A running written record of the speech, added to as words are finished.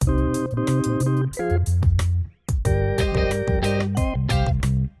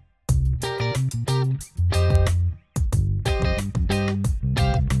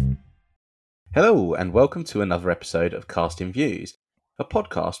Hello, and welcome to another episode of Casting Views, a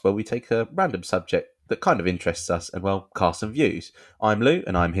podcast where we take a random subject that kind of interests us and, well, cast some views. I'm Lou,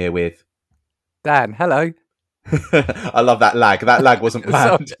 and I'm here with. Dan, hello. I love that lag. That lag wasn't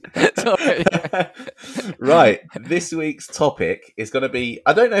Sorry. planned. Sorry. Right, this week's topic is going to be.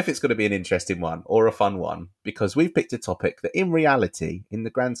 I don't know if it's going to be an interesting one or a fun one, because we've picked a topic that, in reality, in the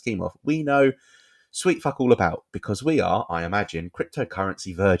grand scheme of, we know sweet fuck all about, because we are, I imagine,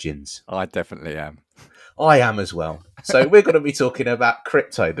 cryptocurrency virgins. I definitely am. I am as well. So we're going to be talking about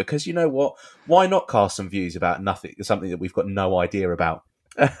crypto because you know what? Why not cast some views about nothing, something that we've got no idea about?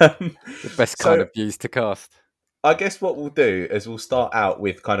 The best kind So of views to cast. I guess what we'll do is we'll start out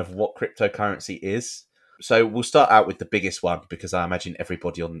with kind of what cryptocurrency is. So we'll start out with the biggest one because I imagine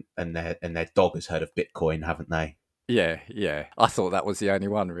everybody on and their dog has heard of Bitcoin, haven't they? Yeah. I thought that was the only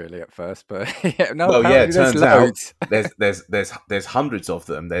one really at first, but no, Well, yeah, apparently it there's turns out loads. there's hundreds of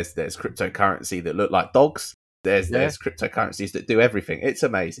them. There's cryptocurrency that look like dogs. There's Yeah. cryptocurrencies that do everything. It's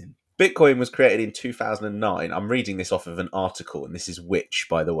amazing. Bitcoin was created in 2009. I'm reading this off of an article, and this is which,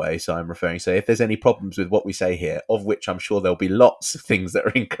 by the way, so I'm referring. So if there's any problems with what we say here, of which I'm sure there'll be lots of things that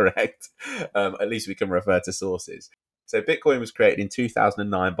are incorrect, at least we can refer to sources. So Bitcoin was created in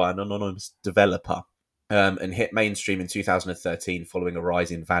 2009 by an anonymous developer and hit mainstream in 2013 following a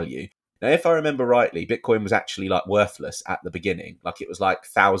rise in value. Now, if I remember rightly, Bitcoin was actually like worthless at the beginning. Like it was like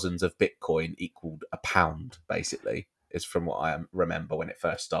thousands of Bitcoin equaled a pound, basically, is from what I remember when it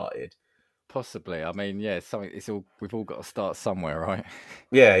first started. Possibly. I mean, yeah, something. We've all got to start somewhere, right?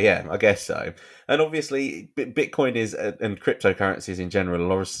 Yeah, I guess so. And obviously, Bitcoin is, and cryptocurrencies in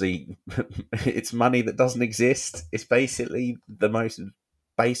general, are obviously, it's money that doesn't exist. It's basically the most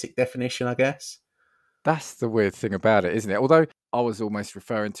basic definition, I guess. That's the weird thing about it, isn't it? Although I was almost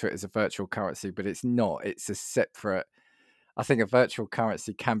referring to it as a virtual currency, but it's not. It's a separate. I think a virtual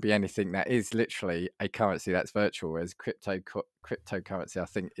currency can be anything that is literally a currency that's virtual, whereas cryptocurrency, I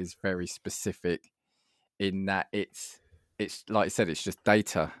think, is very specific in that it's like you said, it's just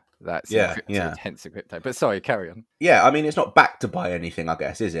data that's Yeah. encrypted, hence a crypto. But sorry, carry on. Yeah, I mean, it's not backed to buy anything, I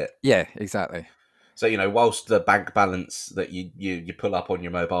guess, is it? Yeah, exactly. So, whilst the bank balance that you pull up on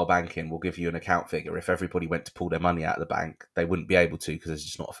your mobile banking will give you an account figure, if everybody went to pull their money out of the bank, they wouldn't be able to because there's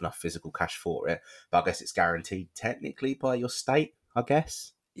just not enough physical cash for it. But I guess it's guaranteed technically by your state, I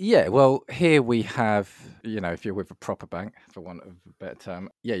guess. Yeah, well, here we have, if you're with a proper bank, for want of a better term,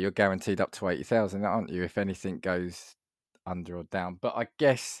 yeah, you're guaranteed up to 80,000, aren't you? If anything goes under or down. But I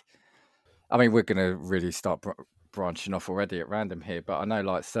guess, I mean, we're going to really start branching off already at random here. But I know,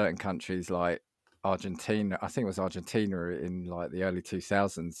 like certain countries, like Argentina, I think it was Argentina in like the early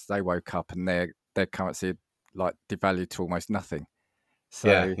 2000s, they woke up and their currency had like devalued to almost nothing.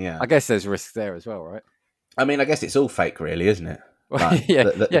 So Yeah. I guess there's risk there as well, right? I mean, I guess it's all fake, really, isn't it? Like, yeah,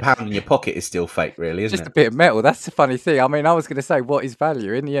 the pound in your pocket is still fake, really, isn't just a it? bit of metal. That's the funny thing. I mean, I was going to say, what is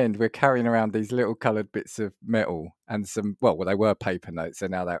value? In the end, we're carrying around these little coloured bits of metal and some, well, they were paper notes. They're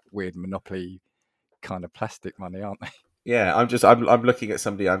now that weird monopoly kind of plastic money, aren't they? Yeah, I'm looking at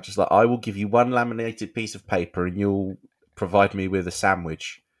somebody. I'm just like, I will give you one laminated piece of paper, and you'll provide me with a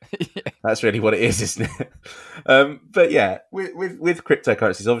sandwich. Yeah. That's really what it is, isn't it? But yeah, with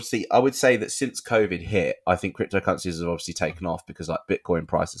cryptocurrencies, obviously, I would say that since COVID hit, I think cryptocurrencies have obviously taken off because like Bitcoin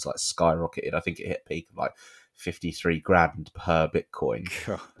prices like skyrocketed. I think it hit a peak of like 53 grand per Bitcoin,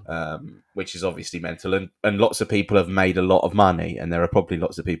 which is obviously mental. And lots of people have made a lot of money, and there are probably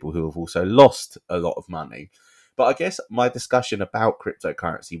lots of people who have also lost a lot of money. But I guess my discussion about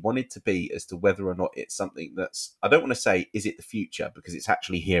cryptocurrency wanted to be as to whether or not it's something that's, I don't want to say, is it the future? Because it's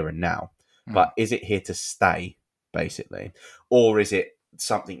actually here and now. But is it here to stay, basically? Or is it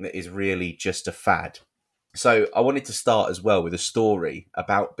something that is really just a fad? So I wanted to start as well with a story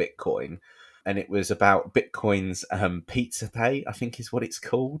about Bitcoin. And it was about Bitcoin's Pizza Pay, I think is what it's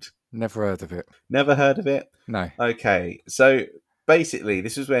called. Never heard of it. Never heard of it? No. Okay. So basically,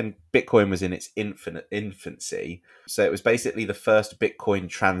 this was when Bitcoin was in its infancy. So it was basically the first Bitcoin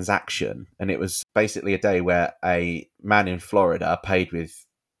transaction. And it was basically a day where a man in Florida paid with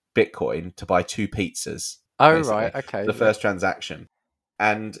Bitcoin to buy 2 pizzas. Oh, Basically. right. Okay. The first transaction.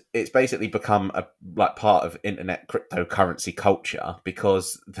 And it's basically become a like part of internet cryptocurrency culture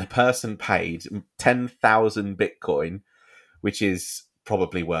because the person paid 10,000 Bitcoin, which is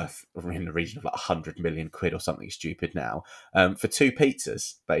probably worth in the region of like 100 million quid or something stupid now, for 2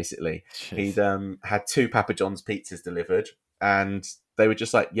 pizzas, basically. Jeez. He'd had 2 Papa John's pizzas delivered, and they were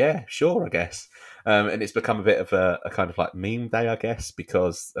just like, yeah, sure, I guess. And it's become a bit of a kind of like meme day, I guess,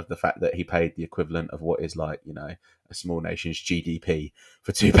 because of the fact that he paid the equivalent of what is like, a small nation's GDP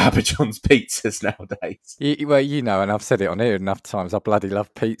for two Papa John's pizzas nowadays. Well, and I've said it on here enough times. I bloody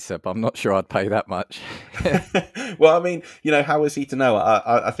love pizza, but I'm not sure I'd pay that much. Well, I mean, how was he to know?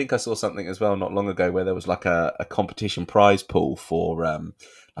 I think I saw something as well not long ago where there was like a competition prize pool for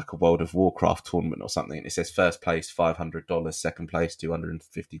like a World of Warcraft tournament or something. And it says first place $500, second place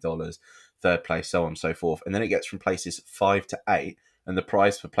 $250, third place so on and so forth. And then it gets from places 5 to 8, and the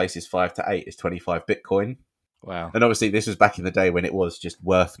prize for places 5 to 8 is 25 Bitcoin. Wow. And obviously this was back in the day when it was just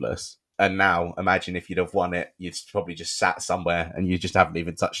worthless. And now imagine if you'd have won it, you'd probably just sat somewhere and you just haven't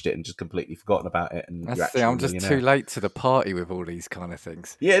even touched it and just completely forgotten about it. And I'm just too late to the party with all these kind of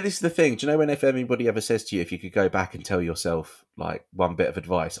things. Yeah, this is the thing. Do you know when if anybody ever says to you, if you could go back and tell yourself like one bit of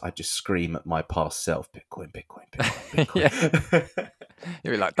advice, I'd just scream at my past self, Bitcoin, Bitcoin, Bitcoin, Bitcoin.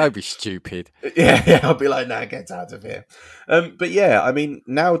 You'd be like, don't be stupid. Yeah, I'll be like, nah, get out of here. But yeah, I mean,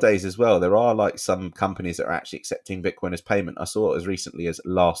 nowadays as well, there are like some companies that are actually accepting Bitcoin as payment. I saw it as recently as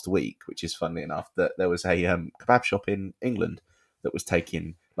last week, which is funny enough, that there was a kebab shop in England that was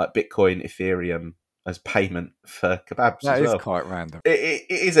taking like Bitcoin, Ethereum as payment for kebabs. That is quite random. It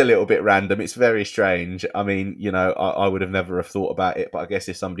is a little bit random. It's very strange. I mean, I would have never have thought about it, but I guess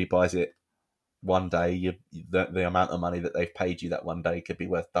if somebody buys it one day, the amount of money that they've paid you that one day could be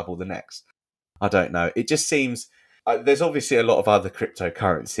worth double the next. I don't know. It just seems there's obviously a lot of other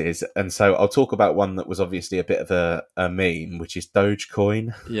cryptocurrencies, and so I'll talk about one that was obviously a bit of a meme, which is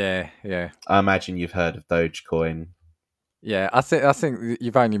Dogecoin. Yeah. I imagine you've heard of Dogecoin. Yeah, I think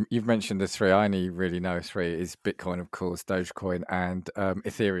you've mentioned the three. I only really know three: is Bitcoin, of course, Dogecoin, and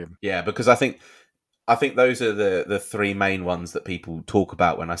Ethereum. Yeah, because I think those are the three main ones that people talk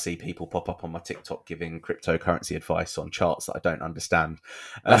about when I see people pop up on my TikTok giving cryptocurrency advice on charts that I don't understand.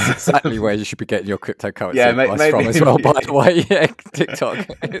 That's exactly where you should be getting your cryptocurrency advice from as well, by the way. Yeah, TikTok.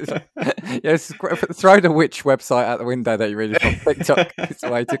 Yes, throw the witch website out the window that you're reading from. TikTok is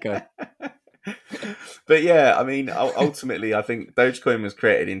the way to go. But yeah, I mean, ultimately, I think Dogecoin was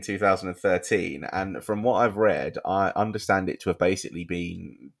created in 2013, and from what I've read, I understand it to have basically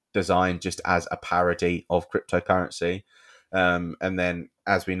been designed just as a parody of cryptocurrency. And then,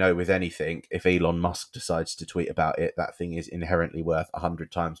 as we know with anything, if Elon Musk decides to tweet about it, that thing is inherently worth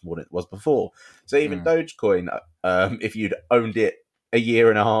 100 times more than it was before. So even Dogecoin, if you'd owned it a year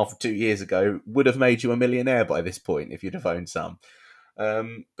and a half, 2 years ago, would have made you a millionaire by this point if you'd have owned some.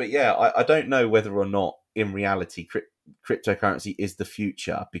 But yeah, I don't know whether or not in reality cryptocurrency is the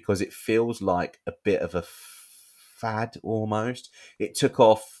future, because it feels like a bit of a fad almost. It took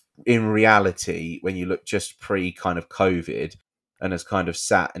off in reality when you look just pre kind of COVID, and has kind of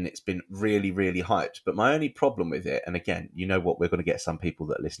sat, and it's been really, really hyped. But my only problem with it, and again, you know what, we're going to get some people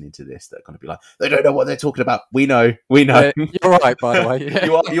that are listening to this that are going to be like, they don't know what they're talking about. We know. You're right, by the way.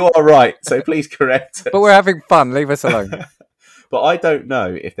 Yeah. You are right. So please correct us. But we're having fun. Leave us alone. But I don't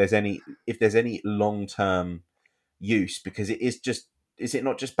know if there's any long-term use, because is it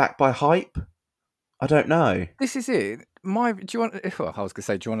not just backed by hype? I don't know. This is it. I was going to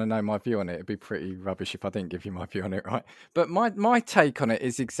say, do you want to know my view on it? It'd be pretty rubbish if I didn't give you my view on it, right? But my take on it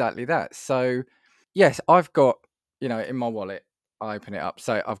is exactly that. So, yes, I've got, in my wallet, I open it up.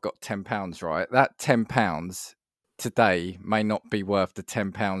 So I've got £10, right? That £10 today may not be worth the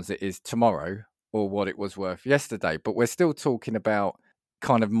 £10 it is tomorrow, or what it was worth yesterday. But we're still talking about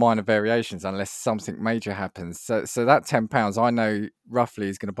kind of minor variations unless something major happens. So that £10 I know roughly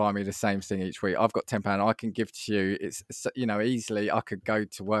is going to buy me the same thing each week. I've got £10 I can give to you. It's, easily I could go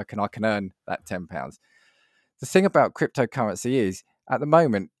to work and I can earn that £10. The thing about cryptocurrency is at the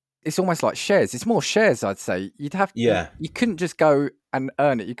moment it's almost like shares. It's more shares, I'd say. You'd have to, you couldn't just go and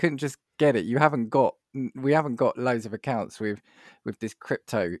earn it. You couldn't just get it. We haven't got loads of accounts with this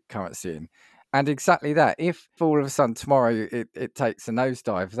cryptocurrency in. And exactly that. If all of a sudden tomorrow it takes a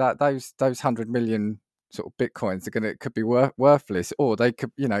nosedive, that those 100 million sort of bitcoins could be worthless, or they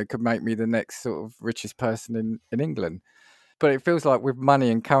could make me the next sort of richest person in England. But it feels like with money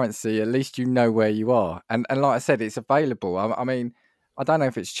and currency, at least you know where you are, and like I said, it's available. I mean, I don't know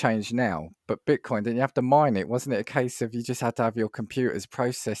if it's changed now, but Bitcoin, didn't you have to mine it? Wasn't it a case of you just had to have your computers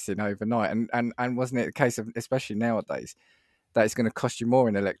processing overnight, and wasn't it a case of, especially nowadays, that it's going to cost you more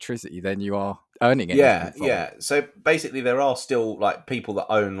in electricity than you are earning it? Yeah. So basically, there are still like people that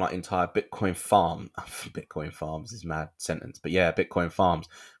own like entire Bitcoin farm. Bitcoin farms is a mad sentence, but yeah, Bitcoin farms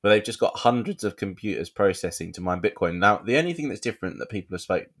where they've just got hundreds of computers processing to mine Bitcoin. Now, the only thing that's different that people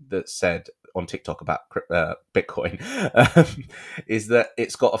have said on TikTok about Bitcoin is that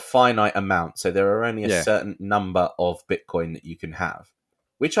it's got a finite amount. So there are only a certain number of Bitcoin that you can have,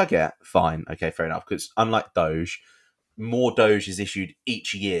 which I get. Fine, okay, fair enough. Because unlike Doge, more Doge is issued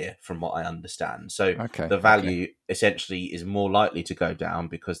each year, from what I understand. So Okay. the value essentially is more likely to go down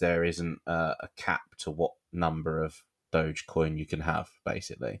because there isn't a cap to what number of Dogecoin you can have,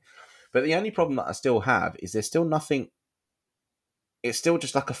 basically. But the only problem that I still have is there's still nothing. It's still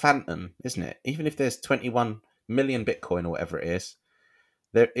just like a phantom, isn't it? Even if there's 21 million Bitcoin or whatever it is,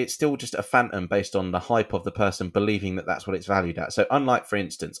 it's still just a phantom based on the hype of the person believing that that's what it's valued at. So unlike, for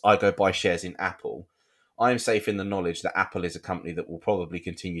instance, I go buy shares in Apple, I am safe in the knowledge that Apple is a company that will probably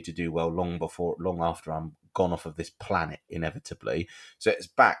continue to do well long after I'm gone off of this planet, inevitably. So it's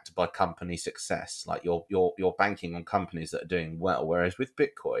backed by company success. Like you're banking on companies that are doing well. Whereas with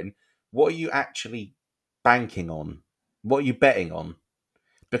Bitcoin, what are you actually banking on? What are you betting on?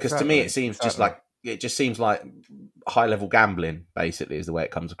 Because to me, Exactly. it just seems like high level gambling. Basically, is the way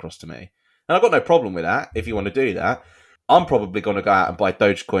it comes across to me. And I've got no problem with that. If you want to do that, I'm probably going to go out and buy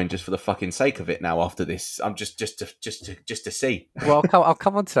Dogecoin just for the fucking sake of it. Now, after this, I'm just to see. Well, I'll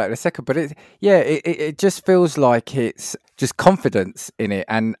come on to that in a second, but it just feels like it's just confidence in it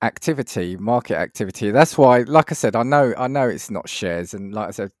and activity, market activity. That's why, like I said, I know it's not shares, and like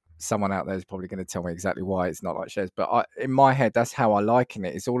I said, someone out there is probably going to tell me exactly why it's not like shares. But in my head, that's how I liken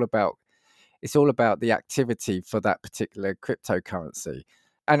it. It's all about the activity for that particular cryptocurrency,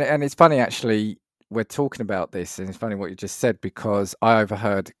 and it's funny actually. We're talking about this, and it's funny what you just said because I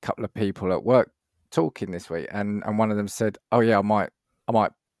overheard a couple of people at work talking this week, and one of them said, "Oh yeah, I might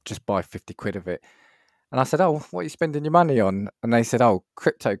just buy 50 quid of it." And I said, "Oh, what are you spending your money on?" And they said, "Oh,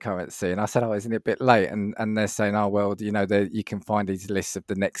 cryptocurrency." And I said, "Oh, isn't it a bit late?" And they're saying, "Oh, well, you can find these lists of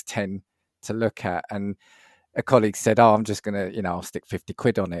the next 10 to look at." And a colleague said, "Oh, I'm just gonna, I'll stick 50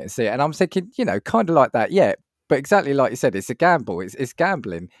 quid on it and see it." And I'm thinking, kind of like that, yeah. But exactly like you said, it's a gamble. It's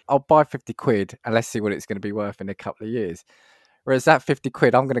gambling. I'll buy 50 quid and let's see what it's going to be worth in a couple of years. Whereas that 50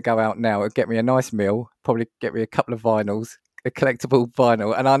 quid, I'm going to go out now and get me a nice meal, probably get me a couple of vinyls, a collectible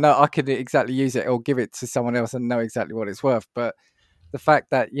vinyl, and I know I can exactly use it or give it to someone else and know exactly what it's worth. But the fact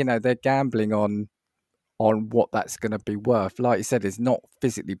that they're gambling on what that's going to be worth, like you said, is not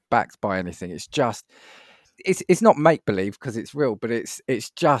physically backed by anything. It's just it's not make believe because it's real, but it's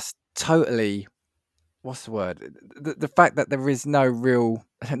just totally, what's the word? The fact that there is no real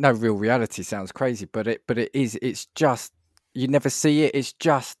reality sounds crazy, but it is. It's just you never see it. It's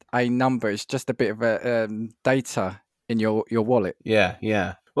just a number. It's just a bit of a data in your wallet. Yeah,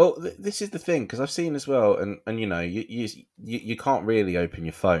 yeah. Well, this is the thing because I've seen as well, and you can't really open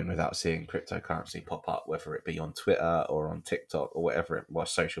your phone without seeing cryptocurrency pop up, whether it be on Twitter or on TikTok or whatever other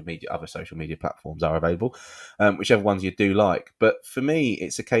social media platforms are available, whichever ones you do like. But for me,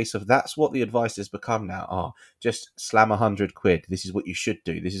 it's a case of that's what the advice has become now. Just slam 100 quid. This is what you should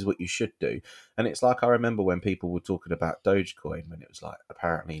do. This is what you should do. And it's like I remember when people were talking about Dogecoin when it was like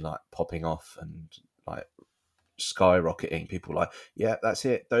apparently like popping off and like skyrocketing. People were like, yeah, that's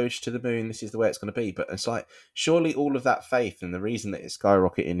it, Doge to the moon, this is the way it's going to be. But it's like, surely all of that faith and the reason that it's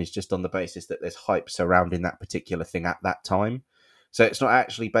skyrocketing is just on the basis that there's hype surrounding that particular thing at that time. So it's not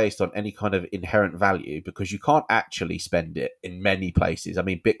actually based on any kind of inherent value because you can't actually spend it in many places. I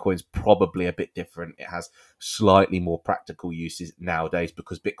mean, Bitcoin's probably a bit different. It has slightly more practical uses nowadays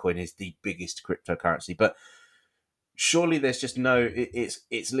because Bitcoin is the biggest cryptocurrency. But surely there's just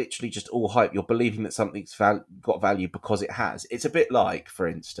it's literally just all hype. You're believing that something's got value because it has. It's a bit like, for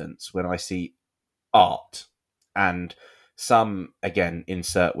instance, when I see art and some, again,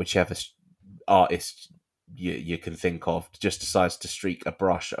 insert whichever artist you can think of, just decides to streak a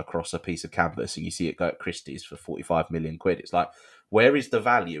brush across a piece of canvas and you see it go at Christie's for 45 million quid. It's like, where is the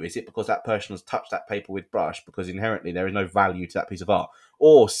value? Is it because that person has touched that paper with brush? Because inherently there is no value to that piece of art.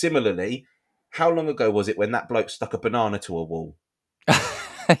 Or similarly, how long ago was it when that bloke stuck a banana to a wall?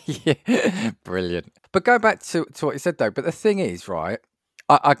 Yeah, brilliant. But go back to what you said though. But the thing is, right?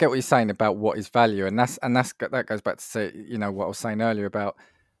 I get what you're saying about what is value, and that goes back to say, what I was saying earlier about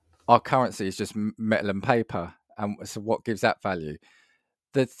our currency is just metal and paper, and so what gives that value?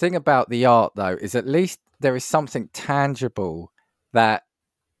 The thing about the art though is at least there is something tangible that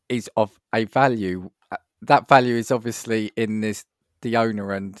is of a value. That value is obviously in the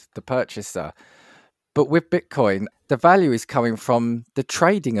owner and the purchaser. But with Bitcoin, the value is coming from the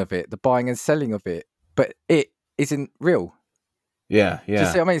trading of it, the buying and selling of it, but it isn't real. Yeah, Do you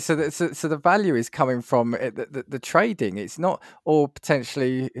yeah. see what I mean? So the value is coming from it, the trading. It's not, or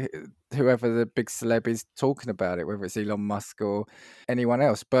potentially whoever the big celeb is talking about it, whether it's Elon Musk or anyone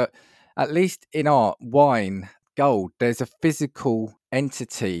else. But at least in art, wine, gold, there's a physical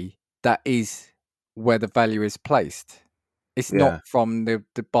entity that is where the value is placed. It's not Yeah. from the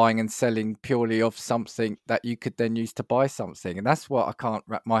buying and selling purely of something that you could then use to buy something, and that's what I can't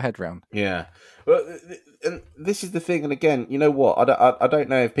wrap my head around. Yeah, well, and this is the thing. And again, you know what? I don't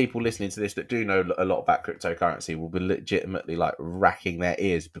know if people listening to this that do know a lot about cryptocurrency will be legitimately like racking their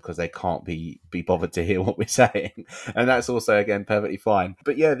ears because they can't be bothered to hear what we're saying, and that's also again perfectly fine.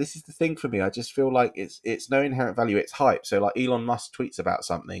 But yeah, this is the thing for me. I just feel like it's no inherent value. It's hype. So like Elon Musk tweets about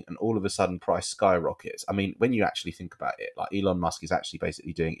something, and all of a sudden price skyrockets. I mean, when you actually think about it, like Elon Musk is actually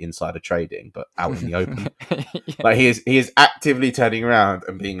basically doing insider trading, but out in the open. Yeah. Like he is actively turning around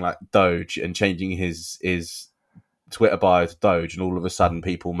and being like Doge and changing his Twitter bio to Doge, and all of a sudden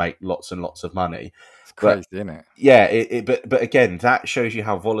people make lots and lots of money. It's But crazy, isn't it? yeah, but again, that shows you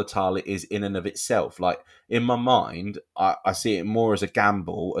how volatile it is in and of itself. Like in my mind, I see it more as a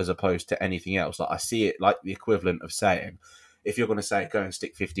gamble as opposed to anything else. Like I see it like the equivalent of saying, if you're going to say go and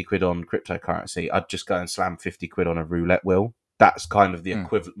stick 50 quid on cryptocurrency, I'd just go and slam 50 quid on a roulette wheel. That's kind of the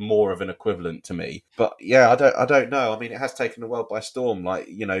equivalent, more of an equivalent to me. But yeah, I don't know. I mean, it has taken the world by storm. Like,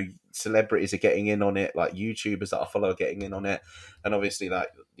 you know, celebrities are getting in on it, like YouTubers that I follow are getting in on it, and obviously, like,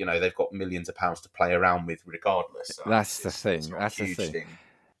 you know, they've got millions of pounds to play around with, regardless. So That's the it's thing. not a That's the huge thing. thing.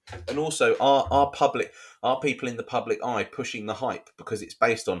 And also, are people in the public eye pushing the hype because it's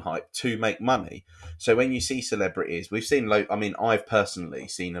based on hype to make money? So when you see celebrities, we've seen I mean, I've personally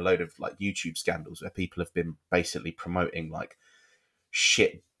seen a load of like YouTube scandals where people have been basically promoting like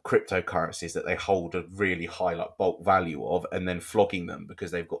shit cryptocurrencies that they hold a really high like bulk value of, and then flogging them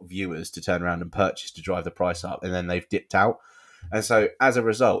because they've got viewers to turn around and purchase to drive the price up, and then they've dipped out. And so as a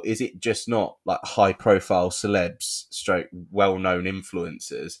result, is it just not like high profile celebs stroke well-known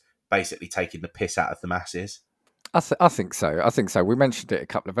influencers basically taking the piss out of the masses? I think so. I think so. We mentioned it a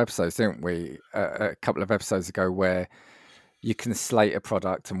couple of episodes, didn't we? A couple of episodes ago, where you can slate a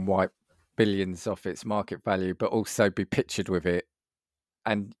product and wipe billions off its market value, but also be pictured with it,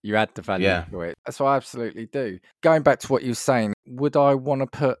 and you add the value Yeah. to it. That's what I absolutely do. Going back to what you were saying, would I want to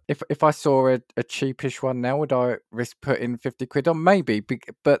put, if I saw a cheapish one now, would I risk putting 50 quid on? Maybe,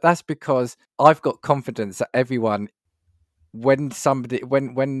 but that's because I've got confidence that everyone, when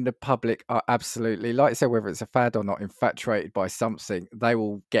the public are absolutely, like I said, whether it's a fad or not, infatuated by something, they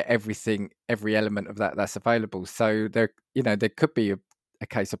will get every element of that's available. So there could be a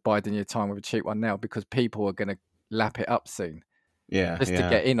case of biding your time with a cheap one now, because people are going to lap it up soon Yeah. just to Yeah.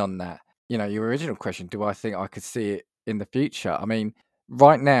 get in on that. Your original question, do I think I could see it in the future? I mean,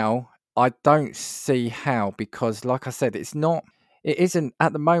 right now, I don't see how, because like I said, it isn't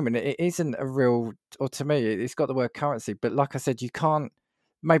at the moment, it isn't a real, or to me, it's got the word currency, but like I said, you can't,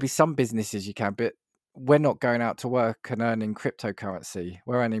 maybe some businesses you can, but we're not going out to work and earning cryptocurrency.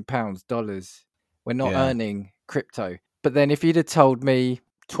 We're earning pounds, dollars. We're not Yeah. earning crypto. But then if you'd have told me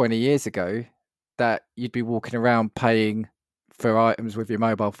 20 years ago that you'd be walking around paying for items with your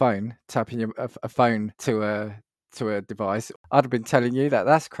mobile phone, tapping a phone to a device, I'd have been telling you that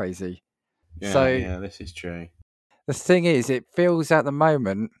that's crazy. Yeah. So Yeah. This is true. the thing is, it feels at the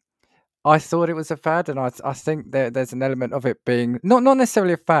moment, I thought it was a fad, and I think there's an element of it being not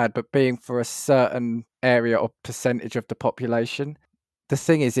necessarily a fad, but being for a certain area or percentage of the population. The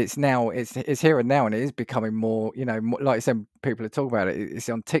thing is, it's here and now, and it is becoming more. Like I said, people are talking about it. It's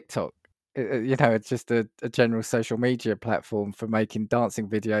on TikTok. It's just a general social media platform for making dancing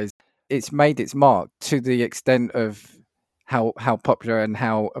videos. It's made its mark to the extent of how popular and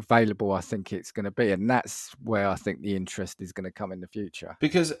how available I think it's going to be, and that's where I think the interest is going to come in the future.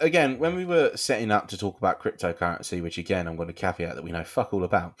 Because again, when we were setting up to talk about cryptocurrency, which again I'm going to caveat that we know fuck all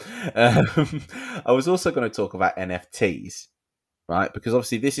about, I was also going to talk about NFTs, right? Because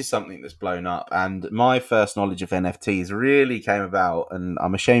obviously this is something that's blown up, and my first knowledge of NFTs really came about, and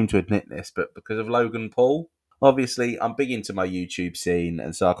I'm ashamed to admit this, but because of Logan Paul. Obviously, I'm big into my YouTube scene,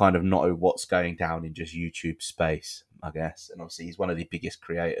 and so I kind of know what's going down in just YouTube space, I guess. And obviously, he's one of the biggest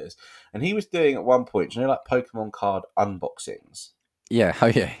creators. And he was doing at one point, like Pokemon card unboxings. Yeah, oh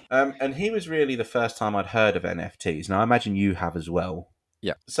yeah. And he was really the first time I'd heard of NFTs. Now, I imagine you have as well.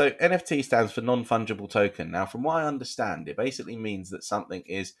 Yeah. So NFT stands for non-fungible token. Now, from what I understand, it basically means that something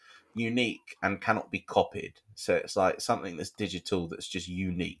is unique and cannot be copied. So it's like something that's digital that's just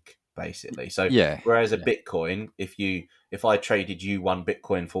unique, basically. So Yeah. whereas a Bitcoin, if I traded you one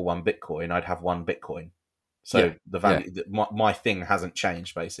Bitcoin for one Bitcoin, I'd have one Bitcoin. So the value, my thing hasn't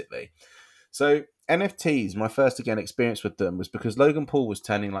changed, basically. So NFTs, my first experience with them was because Logan Paul was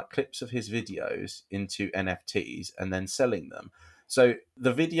turning like clips of his videos into NFTs and then selling them. So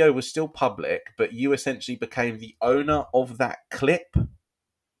the video was still public, but you essentially became the owner of that clip.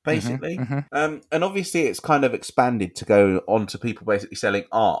 Hmm. basically. Hmm. And obviously, it's kind of expanded to go on to people basically selling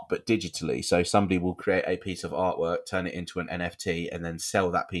art, but digitally. So somebody will create a piece of artwork, turn it into an NFT, and then sell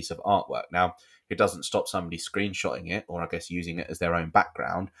that piece of artwork. Now, it doesn't stop somebody screenshotting it, or I guess using it as their own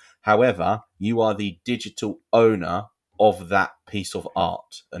background. However, you are the digital owner of that piece of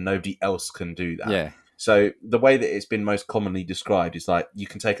art, and nobody else can do that. Yeah, So the way that it's been most commonly described is like you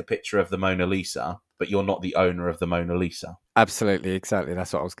can take a picture of the Mona Lisa, but you're not the owner of the Mona Lisa. absolutely, exactly.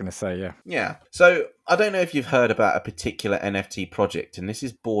 That's what I was going to say. Yeah. Yeah. So I don't know if you've heard about a particular NFT project, and this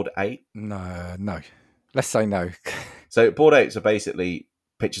is Bored Ape. No, no. Let's say no. So Bored Apes are basically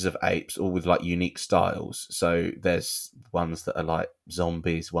pictures of apes, all with like unique styles. So there's ones that are like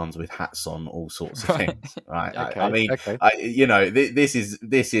zombies, ones with hats on, all sorts of Right. things. Right. I Okay. mean, Okay. this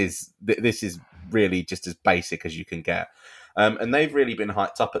is really just as basic as you can get. And they've really been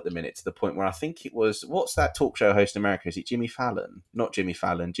hyped up at the minute to the point where I think it was, what's that talk show host in America? Is it Jimmy Fallon? Not Jimmy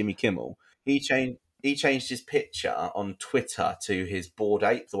Fallon, Jimmy Kimmel. He changed his picture on Twitter to his Bored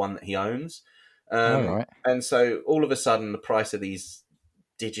Ape, the one that he owns. All right. And so all of a sudden, the price of these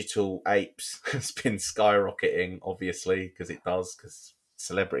digital apes has been skyrocketing, obviously, because it does, because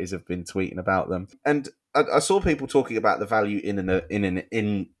celebrities have been tweeting about them. And I saw people talking about the value in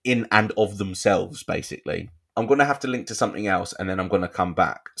and of themselves, basically. I'm going to have to link to something else and then I'm going to come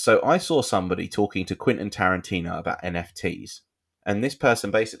back. So I saw somebody talking to Quentin Tarantino about NFTs. And this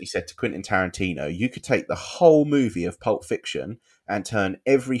person basically said to Quentin Tarantino, you could take the whole movie of Pulp Fiction and turn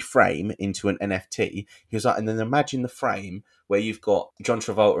every frame into an NFT. He was like, and then imagine the frame where you've got John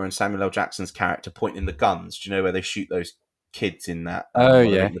Travolta and Samuel L. Jackson's character pointing the guns. Do you know where they shoot those kids in that Oh while they're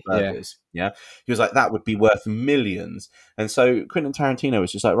yeah, eating the yeah. burgers? Yeah. He was like, that would be worth millions. And so Quentin Tarantino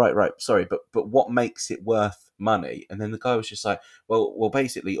was just like, right, sorry, but what makes it worth money? And then the guy was just like, well,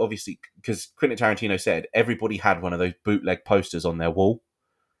 basically, obviously, because Quentin Tarantino said everybody had one of those bootleg posters on their wall,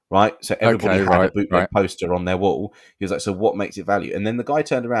 right? So everybody Okay. had a Right. bootleg Right. poster on their wall. He was like, so what makes it value? And then the guy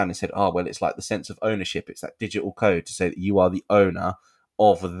turned around and said, oh, well, it's like the sense of ownership. It's that digital code to say that you are the owner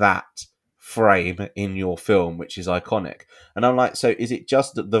of that frame in your film, which is iconic. And I'm like, so is it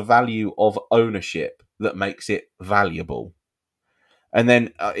just the value of ownership that makes it valuable? And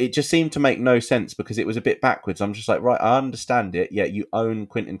then it just seemed to make no sense because it was a bit backwards. I'm just like, right, I understand it. Yeah, you own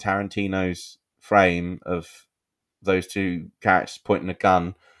Quentin Tarantino's frame of those two characters pointing a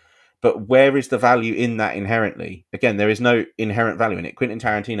gun, but where is the value in that inherently? Again, there is no inherent value in it. Quentin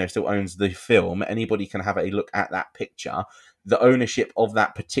Tarantino still owns the film. Anybody can have a look at that picture. The ownership of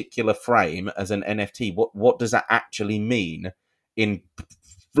that particular frame as an NFT, what does that actually mean in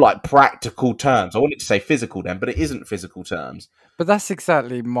like practical terms? I wanted to say physical then, but it isn't physical terms. But that's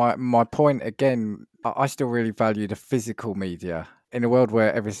exactly my point. Again, I still really value the physical media in a world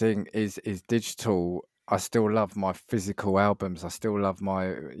where everything is digital. I still love my physical albums. I still love my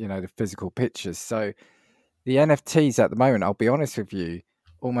the physical pictures. So the NFTs at the moment, I'll be honest with you,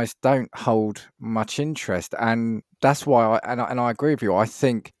 almost don't hold much interest, and that's why I agree with you. I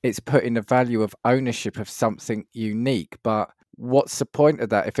think it's putting the value of ownership of something unique, but what's the point of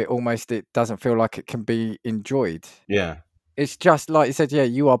that if it doesn't feel like it can be enjoyed? Yeah. It's just like you said, yeah,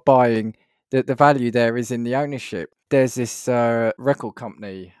 you are buying the value there is in the ownership. There's this record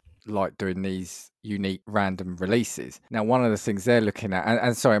company like doing these unique random releases. Now, one of the things they're looking at,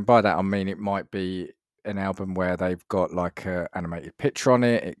 and sorry, and by that I mean it might be an album where they've got like a animated picture on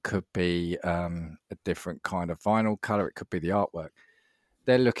it. It could be a different kind of vinyl color. It could be the artwork.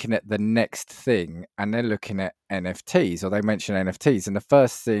 They're looking at the next thing and they're looking at NFTs, or they mention NFTs. And the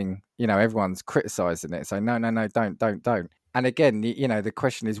first thing, everyone's criticizing it. So no, don't. And again, the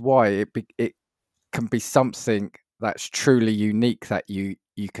question is why it can be something that's truly unique that you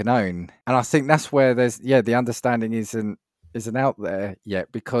can own. And I think that's where the understanding isn't out there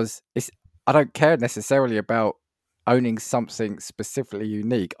yet, because I don't care necessarily about owning something specifically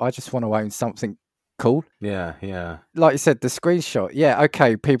unique. I just want to own something cool. Yeah. Like you said, the screenshot. Yeah,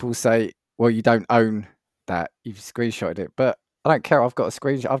 okay. People say, well, you don't own that. You've screenshotted it, but I don't care. I've got a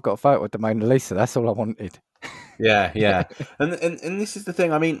screenshot. I've got a photo of the Mona Lisa. That's all I wanted. Yeah. And this is the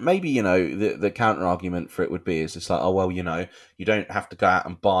thing. I mean, maybe, the counter argument for it would be is just like, oh, well, you don't have to go out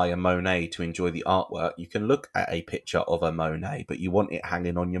and buy a Monet to enjoy the artwork. You can look at a picture of a Monet, but you want it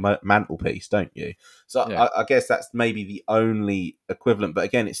hanging on your mantelpiece, don't you? So Yeah. I guess that's maybe the only equivalent. But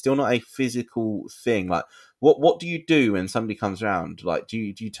again, it's still not a physical thing. Like, what do you do when somebody comes around? Like, do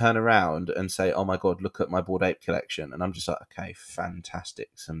you turn around and say, oh my God, look at my Bored Ape collection? And I'm just like, okay, fantastic.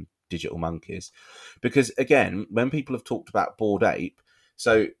 Some digital monkeys. Because again, when people have talked about Bored Ape,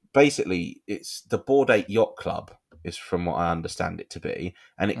 so basically it's the Bored Ape Yacht Club, is from what I understand it to be,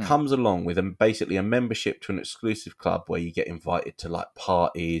 and it Mm. comes along with basically a membership to an exclusive club where you get invited to like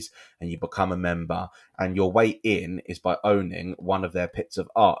parties and you become a member, and your way in is by owning one of their pits of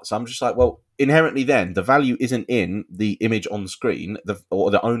art. So I'm just like, well, inherently then the value isn't in the image on screen, or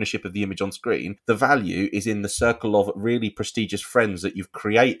the ownership of the image on screen. The value is in the circle of really prestigious friends that you've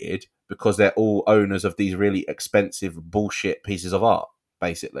created because they're all owners of these really expensive bullshit pieces of art,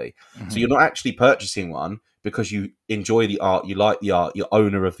 basically. Mm-hmm. So you're not actually purchasing one because you enjoy the art, you like the art, you're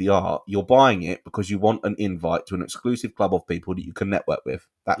owner of the art. You're buying it because you want an invite to an exclusive club of people that you can network with.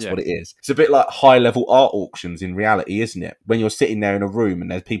 That's what it is. It's a bit like high-level art auctions in reality, isn't it? When you're sitting there in a room and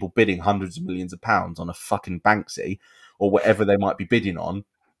there's people bidding hundreds of millions of pounds on a fucking Banksy or whatever they might be bidding on.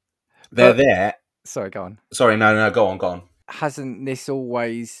 They're there. Sorry, go on. Sorry, no, go on. Hasn't this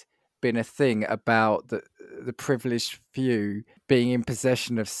always been a thing about the privileged few being in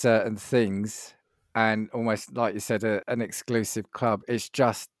possession of certain things, and almost like you said, an exclusive club? It's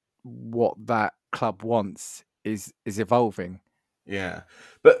just what that club wants is evolving. Yeah,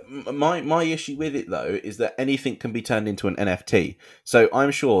 but my issue with it though is that anything can be turned into an NFT. So I'm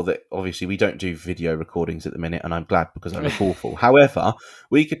sure that obviously we don't do video recordings at the minute, and I'm glad because I look awful. However,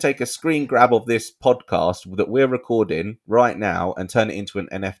 we could take a screen grab of this podcast that we're recording right now and turn it into an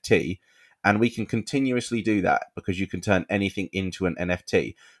NFT. And we can continuously do that because you can turn anything into an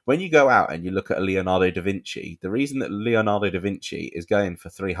NFT. When you go out and you look at a Leonardo da Vinci, the reason that Leonardo da Vinci is going for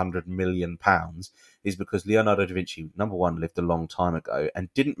 £300 million is because Leonardo da Vinci, number one, lived a long time ago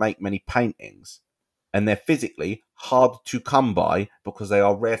and didn't make many paintings. And they're physically hard to come by because they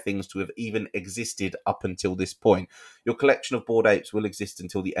are rare things to have even existed up until this point. Your collection of Bored Apes will exist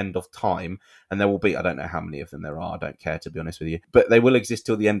until the end of time, and there will be, I don't know how many of them there are, I don't care, to be honest with you, but they will exist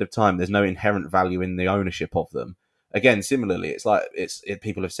till the end of time. There's no inherent value in the ownership of them. Again, similarly, it's like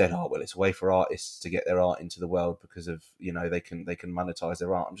people have said, oh well, it's a way for artists to get their art into the world because of, you know, they can monetize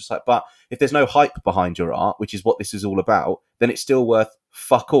their art. I'm just like, but if there's no hype behind your art, which is what this is all about, then it's still worth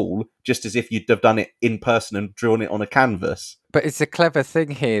fuck all, just as if you'd have done it in person and drawn it on a canvas. But it's a clever thing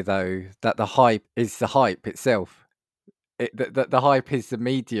here, though, that the hype is the hype itself. The hype is the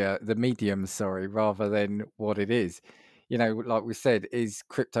medium, rather than what it is. You know, like we said, is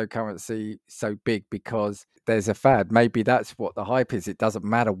cryptocurrency so big because there's a fad? Maybe that's what the hype is. It doesn't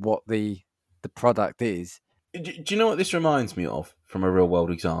matter what the product is. Do you know what this reminds me of from a real world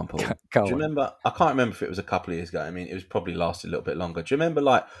example? Do you remember? I can't remember if it was a couple of years ago. I mean, it was probably lasted a little bit longer. Do you remember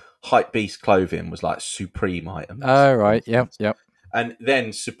like Hypebeast clothing was like Supreme items? Oh, right. Yep. And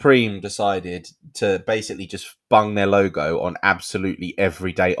then Supreme decided to basically just bung their logo on absolutely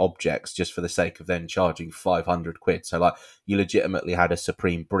everyday objects just for the sake of then charging 500 quid. So like you legitimately had a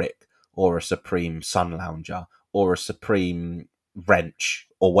Supreme brick or a Supreme sun lounger or a Supreme wrench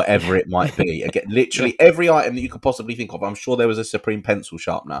or whatever it might be. Again, literally every item that you could possibly think of. I'm sure there was a Supreme pencil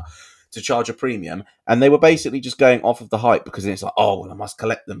sharpener to charge a premium, and they were basically just going off of the hype because it's like, oh well, I must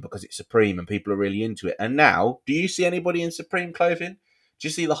collect them because it's Supreme and people are really into it. And now, do you see anybody in Supreme clothing? Do you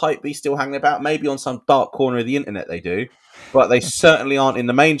see the hype beast still hanging about? Maybe on some dark corner of the internet they do, but they certainly aren't in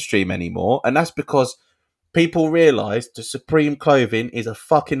the mainstream anymore. And that's because people realised the Supreme clothing is a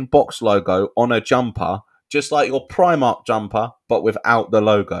fucking box logo on a jumper, just like your Primark jumper, but without the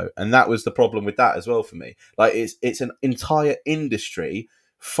logo. And that was the problem with that as well for me. Like it's an entire industry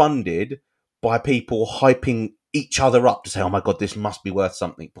funded by people hyping each other up to say, oh my God, this must be worth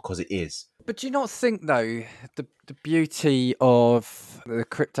something, because it is. But do you not think, though, the beauty of the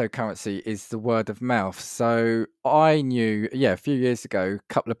cryptocurrency is the word of mouth? So I knew, a few years ago,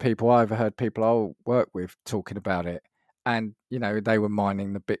 a couple of people, I overheard people I work with talking about it. And, you know, they were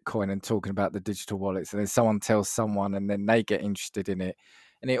mining the Bitcoin and talking about the digital wallets. And then someone tells someone and then they get interested in it.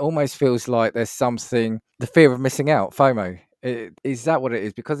 And it almost feels like there's something, the fear of missing out, FOMO. Is that what it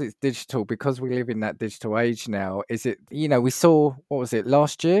is? Because it's digital, because we live in that digital age now. Is it, you know, we saw, what was it,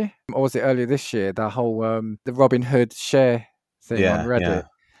 last year? Or was it earlier this year? The whole, the Robin Hood share thing on Reddit. Yeah.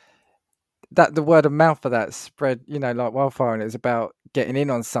 That the word of mouth for that spread, you know, like wildfire, and it's about getting in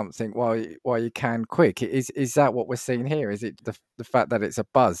on something while you can quick. Is that what we're seeing here? Is it the fact that it's a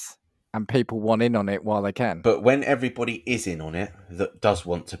buzz and people want in on it while they can? But when everybody is in on it, that does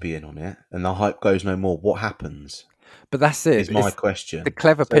want to be in on it, and the hype goes no more, what happens? But that's it. Is my question. The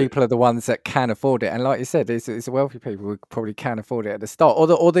clever people are the ones that can afford it, and like you said, it's the wealthy people who probably can afford it at the start,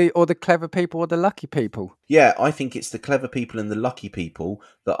 or the clever people, or the lucky people. Yeah, I think it's the clever people and the lucky people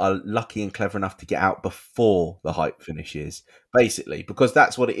that are lucky and clever enough to get out before the hype finishes, basically, because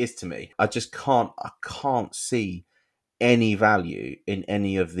that's what it is to me. I can't see any value in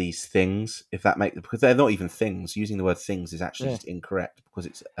any of these things, if that makes, because they're not even things. Using the word things is actually Yeah. just incorrect, because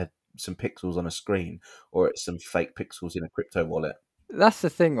it's some pixels on a screen, or it's some fake pixels in a crypto wallet. That's the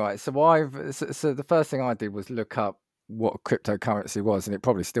thing, right? So the first thing I did was look up what cryptocurrency was, and it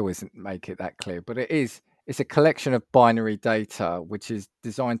probably still isn't make it that clear, but it's a collection of binary data which is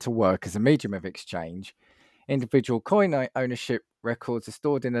designed to work as a medium of exchange. Individual coin ownership records are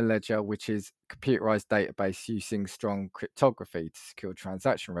stored in a ledger, which is a computerized database using strong cryptography to secure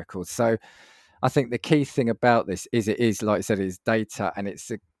transaction records. So I think the key thing about this is it is, like I said, it's data, and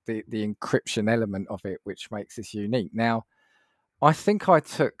it's the encryption element of it which makes this unique. Now, I think I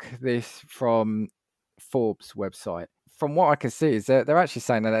took this from Forbes website. From what I can see, is they're actually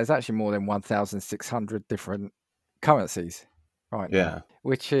saying that there's actually more than 1,600 different currencies right now, Yeah.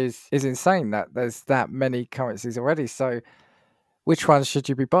 which is insane that there's that many currencies already. So which ones should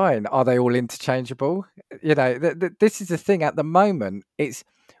you be buying? Are they all interchangeable? You know, this is the thing at the moment. It's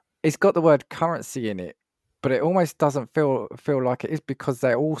got the word currency in it, but it almost doesn't feel like it is, because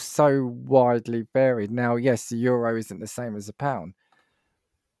they're all so widely varied. Now, yes, the euro isn't the same as the pound,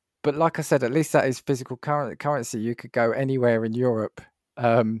 but like I said, at least that is physical currency. You could go anywhere in Europe,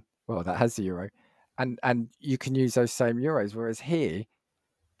 well, that has the euro, and you can use those same euros. Whereas here,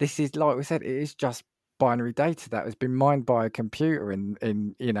 this is, like we said, it is just binary data that has been mined by a computer in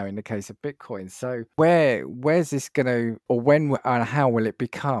the case of Bitcoin. So where's this going to, or when and how will it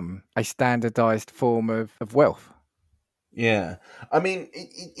become a standardized form of wealth? Yeah, I mean,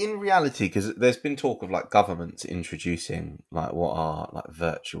 in reality, because there's been talk of like governments introducing like what are like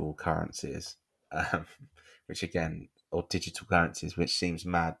virtual currencies, um, which again, or digital currencies, which seems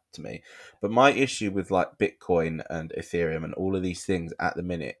mad to me. But my issue with like Bitcoin and Ethereum and all of these things at the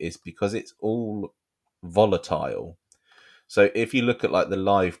minute is because it's all volatile. So if you look at like the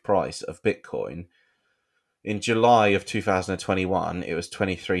live price of Bitcoin, in July of 2021, it was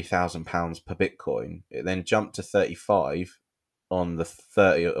 £23,000 per Bitcoin. It then jumped to 35 on the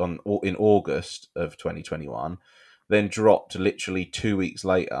 30 on in August of 2021, then dropped literally 2 weeks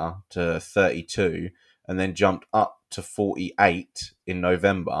later to 32, and then jumped up to 48 in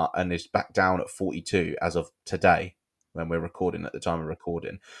November, and is back down at 42 as of today when we're recording, at the time of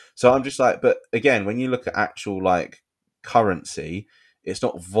recording. So I'm just like, but again, when you look at actual like currency, it's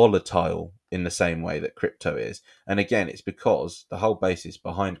not volatile in the same way that crypto is. And again, it's because the whole basis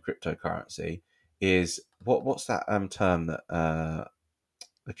behind cryptocurrency is what's that term that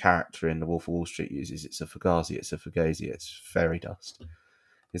the character in The Wolf of Wall Street uses? It's a fugazi, it's fairy dust.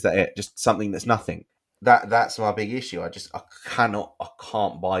 Is that it? Just something that's nothing. That's my big issue. I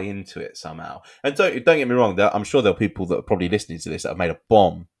can't buy into it somehow. And don't get me wrong, I'm sure there are people that are probably listening to this that have made a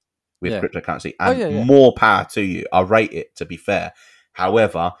bomb with Yeah. cryptocurrency, Oh and yeah, yeah. more power to you. I rate it, to be fair.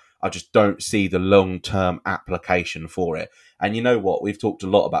 However, I just don't see the long-term application for it. And you know what? We've talked a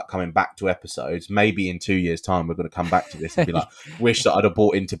lot about coming back to episodes. Maybe in 2 years' time, we're going to come back to this and be like, wish that I'd have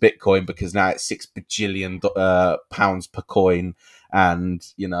bought into Bitcoin, because now it's £6 bajillion pounds per coin. And,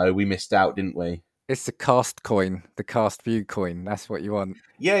 we missed out, didn't we? It's the cast coin, the cast view coin. That's what you want.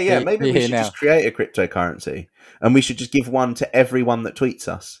 Yeah. Maybe Be we here should now. just create a cryptocurrency, and we should just give one to everyone that tweets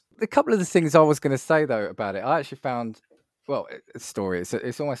us. A couple of the things I was going to say though about it, I actually found, well, a story.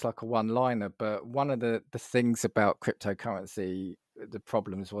 It's almost like a one-liner, but one of the things about cryptocurrency, the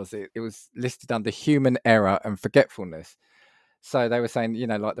problems was it was listed under human error and forgetfulness. So they were saying,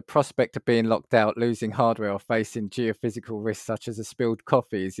 like the prospect of being locked out, losing hardware, or facing geophysical risks such as a spilled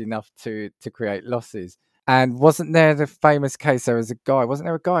coffee is enough to create losses. And wasn't there the famous case? Wasn't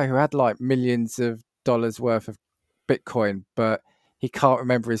there a guy who had like millions of dollars worth of Bitcoin, but he can't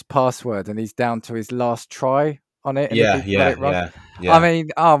remember his password, and he's down to his last try on it, and he got it wrong. I mean,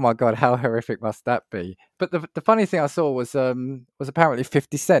 oh my god, how horrific must that be? But the funny thing I saw was apparently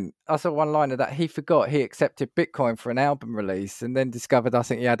 50 Cent. I saw one liner that he forgot he accepted Bitcoin for an album release, and then discovered I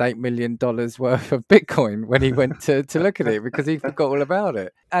think he had $8 million worth of Bitcoin when he went to look at it, because he forgot all about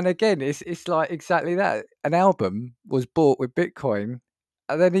it. And again, it's like exactly that. An album was bought with Bitcoin,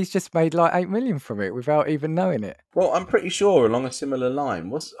 and then he's just made like 8 million from it without even knowing it. Well, I'm pretty sure along a similar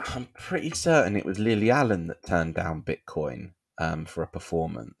line I'm pretty certain it was Lily Allen that turned down Bitcoin for a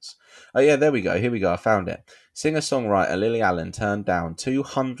performance. Oh yeah, there we go. Here we go. I found it. Singer-songwriter Lily Allen turned down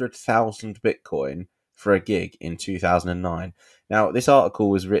 200,000 Bitcoin for a gig in 2009. Now, this article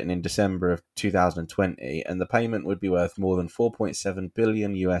was written in December of 2020, and the payment would be worth more than 4.7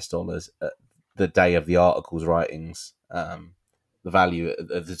 billion US dollars at the day of the article's writings. The value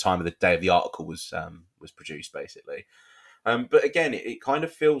at the time of the day of the article was produced, basically. But again, it kind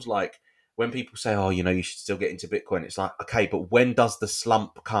of feels like when people say, "Oh, you should still get into Bitcoin," it's like, okay, but when does the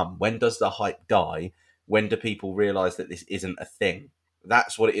slump come? When does the hype die? when do people realize that this isn't a thing?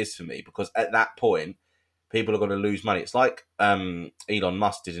 That's what it is for me, because at that point, people are going to lose money. It's like Elon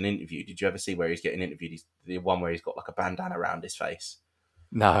Musk did an interview. Did you ever see where he's getting interviewed? He's the one where he's got like a bandana around his face.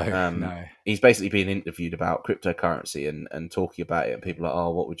 No. He's basically being interviewed about cryptocurrency and talking about it, and people are like,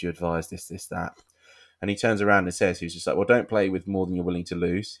 oh, what would you advise? This, that. And he turns around and says, he was just like, well, don't play with more than you're willing to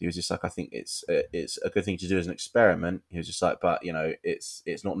lose. He was just like, I think it's a good thing to do as an experiment. He was just like, but, you know,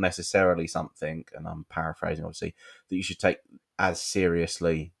 it's not necessarily something, and I'm paraphrasing, obviously, that you should take as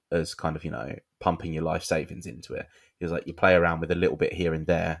seriously as kind of, you know, pumping your life savings into it. He was like, you play around with a little bit here and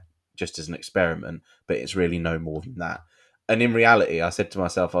there just as an experiment, but it's really no more than that. And in reality, I said to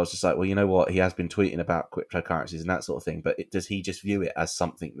myself, I was just like, well, you know what? He has been tweeting about cryptocurrencies and that sort of thing, but does he just view it as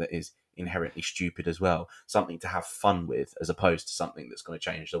something that is inherently stupid as well? Something to have fun with, as opposed to something that's going to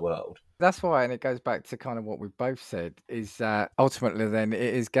change the world? That's why, and it goes back to kind of what we've both said, is that ultimately then it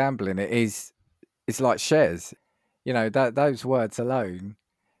is gambling. It's like shares. You know, that those words alone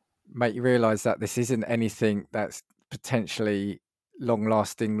make you realise that this isn't anything that's potentially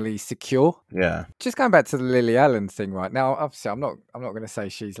long-lastingly secure. Yeah. Just going back to the Lily Allen thing right now, obviously I'm not going to say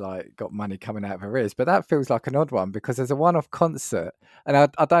she's like got money coming out of her ears, but that feels like an odd one, because there's a one-off concert, and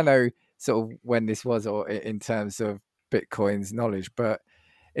I don't know sort of when this was or in terms of Bitcoin's knowledge, but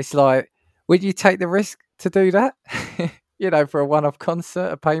it's like, would you take the risk to do that? You know, for a one-off concert,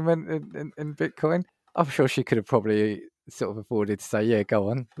 a payment in Bitcoin? I'm sure she could have probably sort of afforded to say, yeah,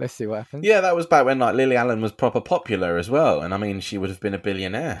 go on, let's see what happens. Yeah, that was back when like Lily Allen was proper popular as well, and I mean, she would have been a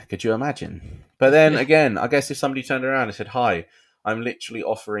billionaire. Could you imagine? But then again, I guess if somebody turned around and said, "Hi, I'm literally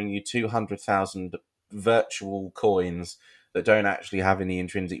offering you 200,000 virtual coins that don't actually have any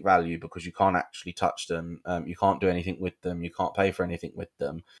intrinsic value because you can't actually touch them, you can't do anything with them, you can't pay for anything with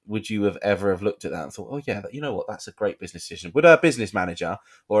them," would you have ever have looked at that and thought, "Oh yeah, you know what, that's a great business decision"? Would a business manager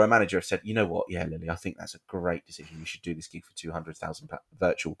or a manager have said, "You know what, yeah, Lily, I think that's a great decision. You should do this gig for 200,000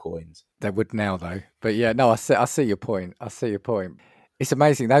 virtual coins"? They would now, though. But yeah, no, I see your point. It's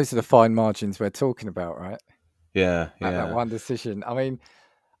amazing. Those are the fine margins we're talking about, right? Yeah. That one decision. I mean,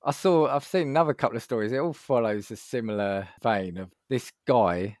 I've seen another couple of stories. It all follows a similar vein of this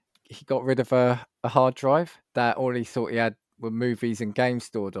guy. He got rid of a hard drive that all he thought he had were movies and games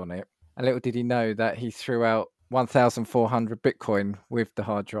stored on it. And little did he know that he threw out 1,400 Bitcoin with the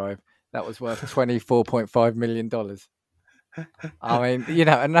hard drive. That was worth $24.5 million. I mean, you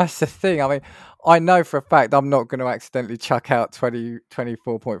know, and that's the thing. I mean, I know for a fact I'm not going to accidentally chuck out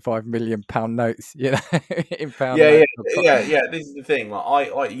 24.5 million pound notes, you know, in pound notes. Yeah. This is the thing.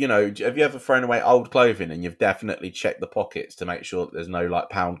 Like, I, you know, have you ever thrown away old clothing and you've definitely checked the pockets to make sure that there's no like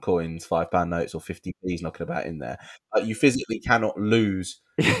pound coins, £5 notes, or 50p's knocking about in there? You physically cannot lose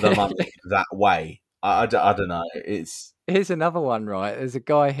the money that way. I don't know. Here's another one, right? There's a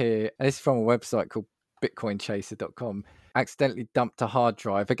guy here, and this is from a website called bitcoinchaser.com, accidentally dumped a hard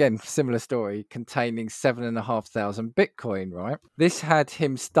drive, again, similar story, containing 7,500 Bitcoin, right? This had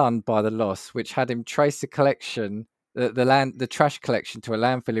him stunned by the loss, which had him trace the collection, the trash collection, to a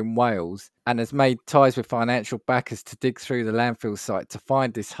landfill in Wales, and has made ties with financial backers to dig through the landfill site to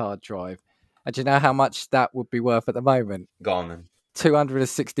find this hard drive. And do you know how much that would be worth at the moment? Gone then.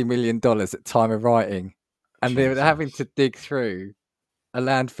 $260 million at time of writing. And they're having to dig through a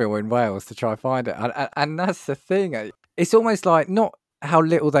landfill in Wales to try and find it. And that's the thing. It's almost like not how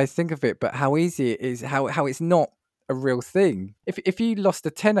little they think of it, but how easy it is, how it's not a real thing. If you lost a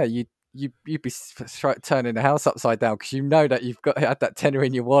tenner, you'd be turning the house upside down, because you know that you've had that tenner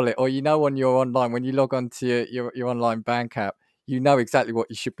in your wallet, or you know on your online, when you log on to your online bank app, you know exactly what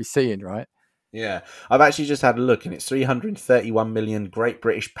you should be seeing, right? Yeah, I've actually just had a look, and it's 331 million Great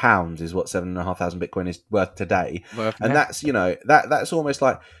British pounds is what 7,500 Bitcoin is worth today. And that's, you know, that's almost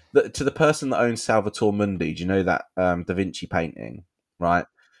like to the person that owns Salvatore Mundi. Do you know that Da Vinci painting? Right,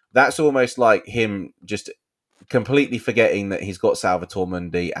 that's almost like him just completely forgetting that he's got Salvatore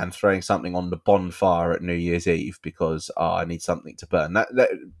Mundi and throwing something on the bonfire at New Year's Eve because I need something to burn. That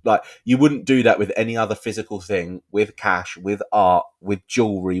like, you wouldn't do that with any other physical thing, with cash, with art, with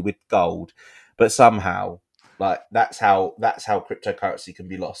jewelry, with gold. But somehow, like, that's how cryptocurrency can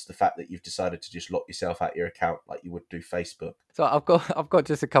be lost. The fact that you've decided to just lock yourself out your account like you would do Facebook. So I've got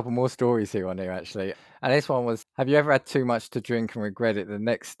just a couple more stories here on here, actually. And this one was, have you ever had too much to drink and regret it the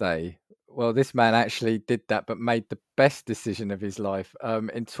next day? Well, this man actually did that, but made the best decision of his life.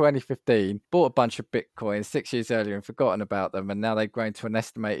 In 2015, bought a bunch of Bitcoin 6 years earlier and forgotten about them. And now they've grown to an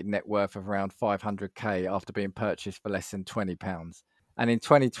estimated net worth of around 500k after being purchased for less than £20. And in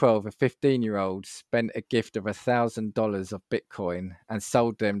 2012, a 15-year-old spent a gift of $1,000 of Bitcoin and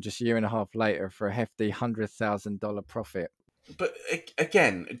sold them just a year and a half later for a hefty $100,000 profit. But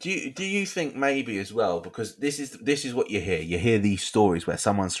again, do you think maybe as well, because this is what you hear. You hear these stories where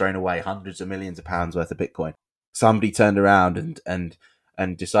someone's thrown away hundreds of millions of pounds worth of Bitcoin. Somebody turned around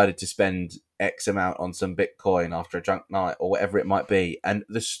and decided to spend X amount on some Bitcoin after a drunk night or whatever it might be. And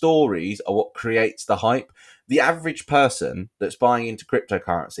the stories are what creates the hype. The average person that's buying into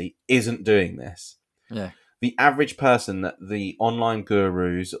cryptocurrency isn't doing this. Yeah. The average person, that the online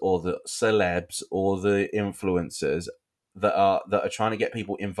gurus or the celebs or the influencers that are trying to get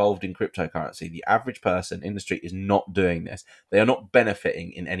people involved in cryptocurrency, the average person in the street is not doing this. They are not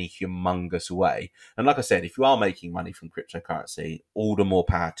benefiting in any humongous way. And like I said, if you are making money from cryptocurrency, all the more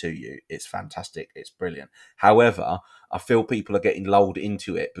power to you. It's fantastic. It's brilliant. However, I feel people are getting lulled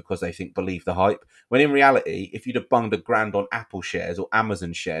into it because they think believe the hype. When in reality, if you'd have bunged $1,000 on Apple shares or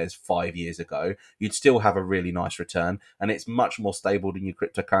Amazon shares 5 years ago, you'd still have a really nice return, and it's much more stable than your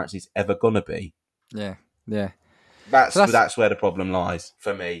cryptocurrency is ever gonna be. Yeah. Yeah. So That's where the problem lies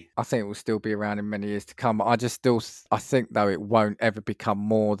for me. I think it will still be around in many years to come. I think though it won't ever become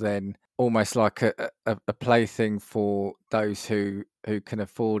more than almost like a plaything for those who can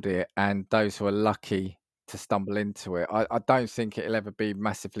afford it and those who are lucky to stumble into it. I don't think it'll ever be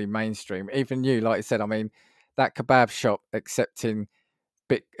massively mainstream. Even you, like you said, I mean, that kebab shop accepting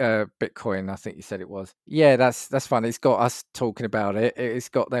Bitcoin, I think you said it was. Yeah, that's fun. It's got us talking about it. It's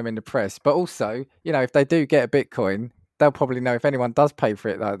got them in the press. But also, if they do get a Bitcoin, they'll probably know if anyone does pay for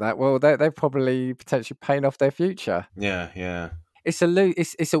it like that. Well, they're probably potentially paying off their future. Yeah. It's a lose.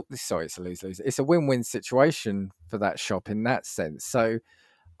 It's a lose lose. It's a win-win situation for that shop in that sense. So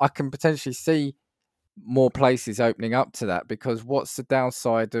I can potentially see more places opening up to that, because what's the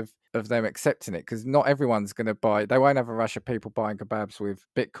downside of them accepting it? Because not everyone's going to buy. They won't have a rush of people buying kebabs with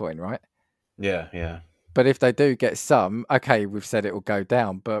Bitcoin, right? Yeah. But if they do get some, okay, we've said it will go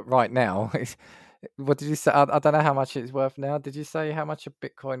down. But right now, what did you say? I don't know how much it's worth now. Did you say how much a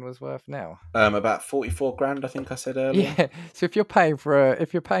Bitcoin was worth now? About 44 grand, I think I said earlier. Yeah. So if you're paying for a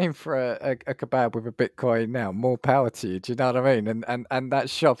kebab with a Bitcoin now, more power to you. Do you know what I mean? And that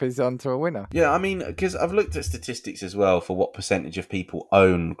shop is onto a winner. Yeah, I mean, because I've looked at statistics as well for what percentage of people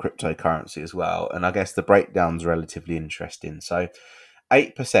own cryptocurrency as well, and I guess the breakdown's relatively interesting. So,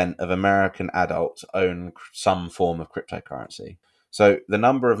 8% of American adults own some form of cryptocurrency. So the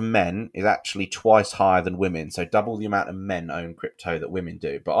number of men is actually twice higher than women. So double the amount of men own crypto that women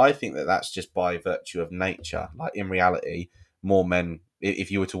do. But I think that that's just by virtue of nature. Like in reality, more men. If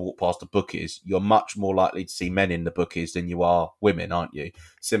you were to walk past the bookies, you're much more likely to see men in the bookies than you are women, aren't you?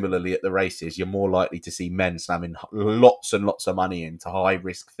 Similarly, at the races, you're more likely to see men slamming lots and lots of money into high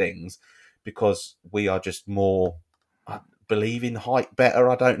risk things because we are just more believe in hype better.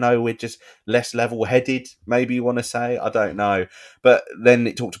 I don't know. We're just less level headed, maybe you want to say. I don't know. But then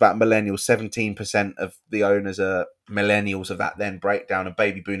it talked about millennials. 17% of the owners are millennials of that then breakdown, and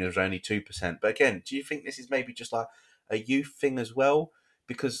baby boomers are only 2%. But again, do you think this is maybe just like a youth thing as well?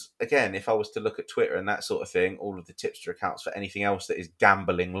 Because again, if I was to look at Twitter and that sort of thing, all of the tipster accounts for anything else that is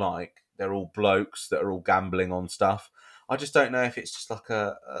gambling like, they're all blokes that are all gambling on stuff. I just don't know if it's just like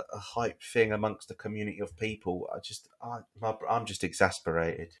a hype thing amongst a community of people. I'm just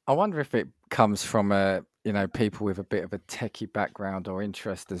exasperated. I wonder if it comes from people with a bit of a techie background or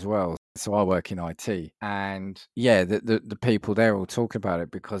interest as well. So I work in IT, and yeah, the people there all talk about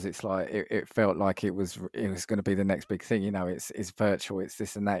it because it's like it felt like it was going to be the next big thing. It's virtual, it's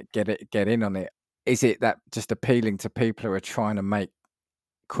this and that. Get in on it. Is it that just appealing to people who are trying to make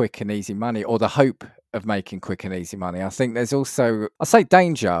quick and easy money, or the hope of making quick and easy money? I think there's also, I say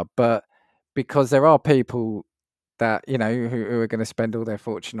danger, but because there are people that who are going to spend all their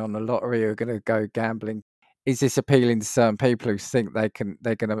fortune on the lottery, who are going to go gambling. Is this appealing to certain people who think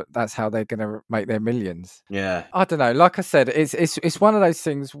that's how they're gonna make their millions? Yeah. I don't know. Like I said, it's one of those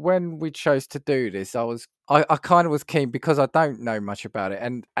things. When we chose to do this, I kind of was keen because I don't know much about it,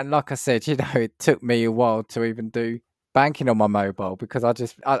 and like I said, it took me a while to even do banking on my mobile because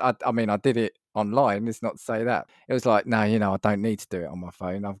I mean I did it online. It's not to say that it was like, no, I don't need to do it on my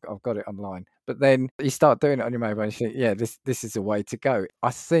phone. I've got it online. But then you start doing it on your mobile and you think, yeah, this is a way to go.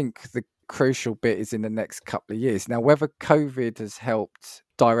 I think the crucial bit is in the next couple of years. Now, whether COVID has helped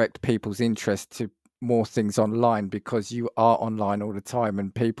direct people's interest to more things online because you are online all the time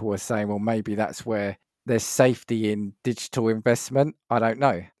and people are saying, well, maybe that's where there's safety in digital investment. I don't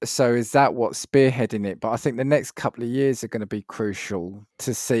know. So is that what's spearheading it? But I think the next couple of years are going to be crucial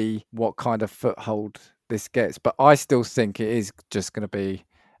to see what kind of foothold this gets. But I still think it is just going to be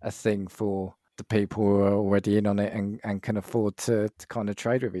a thing for the people who are already in on it and can afford to kind of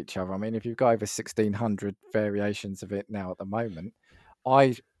trade with each other. I mean, if you've got over 1,600 variations of it now at the moment,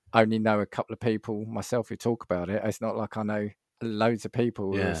 I only know a couple of people myself who talk about it. It's not like I know loads of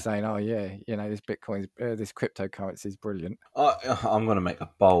people who are saying, "Oh yeah, this Bitcoin, this cryptocurrency is brilliant." I'm going to make a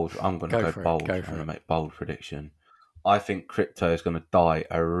bold. I'm going to go bold. Go I'm for going to it. make bold prediction. I think crypto is going to die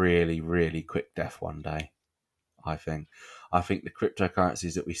a really, really quick death one day. I think the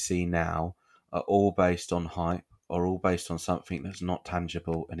cryptocurrencies that we see now are all based on hype, are all based on something that's not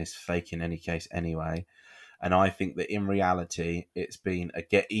tangible and is fake in any case anyway. And I think that in reality, it's been a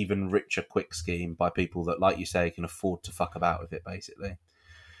get even richer quick scheme by people that, like you say, can afford to fuck about with it, basically.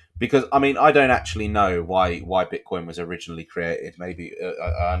 Because I mean, I don't actually know why Bitcoin was originally created. Maybe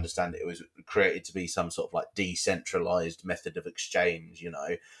I understand it was created to be some sort of like decentralized method of exchange,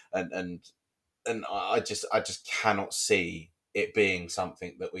 and I just cannot see it being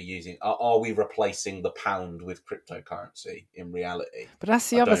something that we're using. Are we replacing the pound with cryptocurrency in reality? But that's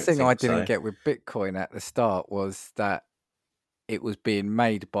the I other don't thing I think didn't so. get with Bitcoin at the start was that it was being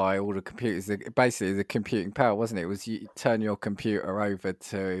made by all the computers. Basically, the computing power, wasn't it? It was you turn your computer over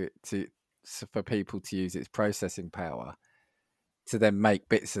for people to use its processing power to then make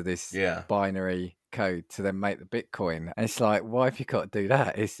bits of this Yeah. binary code to then make the Bitcoin. And it's like, why have you got to do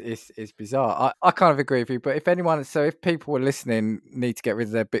that? It's bizarre. I kind of agree with you, but if people were listening, need to get rid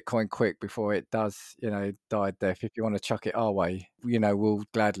of their Bitcoin quick before it does, die a death. If you want to chuck it our way, we'll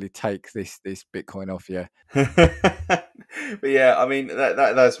gladly take this Bitcoin off you. But yeah, I mean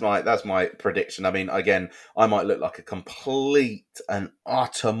that's my prediction. I mean, again, I might look like a complete and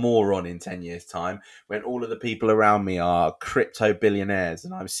utter moron in 10 years' time when all of the people around me are crypto billionaires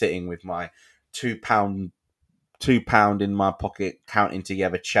and I'm sitting with my £2 in my pocket counting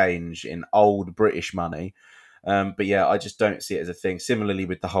together change in old British money. But yeah, I just don't see it as a thing. Similarly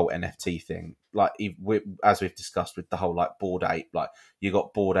with the whole NFT thing, like as we've discussed with the whole like Bored Ape, like you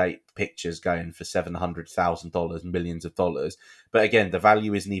got Bored Ape pictures going for $700,000, millions of dollars. But again, the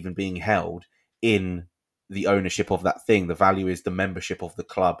value isn't even being held in the ownership of that thing. The value is the membership of the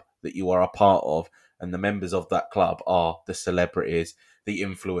club that you are a part of, and the members of that club are the celebrities, the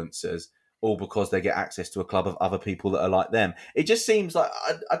influencers, all because they get access to a club of other people that are like them. It just seems like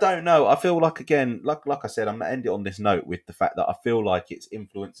I don't know. I feel like, again, like I said, I'm gonna end it on this note with the fact that I feel like it's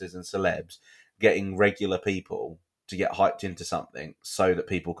influencers and celebs getting regular people to get hyped into something so that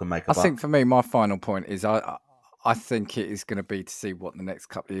people can make a buck. I think for me, my final point is I think it is going to be to see what the next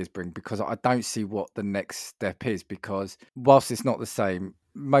couple of years bring, because I don't see what the next step is, because whilst it's not the same,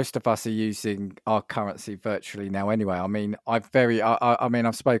 most of us are using our currency virtually now anyway. I mean, I've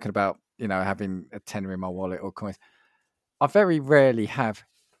spoken about, having a tenner in my wallet or coins. I very rarely have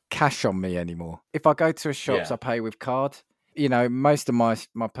cash on me anymore. If I go to a shops, I pay with card. Most of my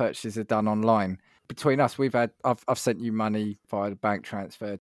purchases are done online. Between us, I've sent you money via the bank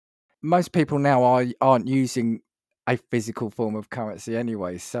transfer. Most people now aren't using a physical form of currency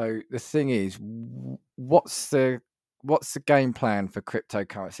anyway. So the thing is, what's the game plan for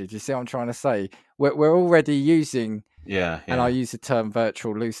cryptocurrency? Do you see what I'm trying to say? We're already using, and I use the term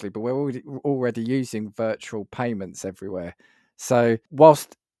virtual loosely, but we're already using virtual payments everywhere. So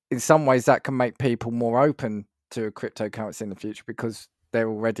whilst in some ways that can make people more open to a cryptocurrency in the future because they're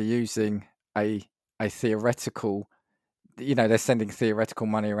already using a theoretical, they're sending theoretical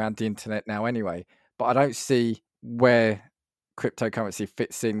money around the internet now anyway. But I don't see where cryptocurrency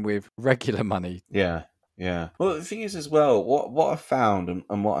fits in with regular money. Yeah. Well, the thing is as well, what I've found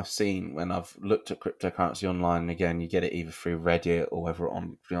and what I've seen when I've looked at cryptocurrency online, and again, you get it either through Reddit or whether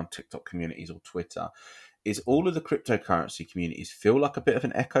on TikTok communities or Twitter, is all of the cryptocurrency communities feel like a bit of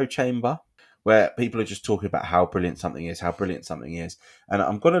an echo chamber where people are just talking about how brilliant something is. And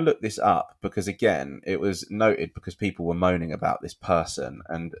I'm going to look this up because, again, it was noted because people were moaning about this person.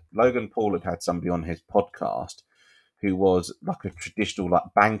 And Logan Paul had somebody on his podcast who was like a traditional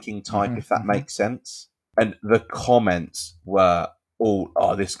like banking type, if that makes sense. And the comments were all,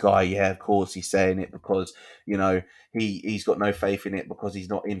 oh, this guy, yeah, of course he's saying it because, he's got no faith in it because he's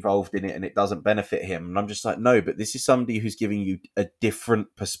not involved in it and it doesn't benefit him. And I'm just like, no, but this is somebody who's giving you a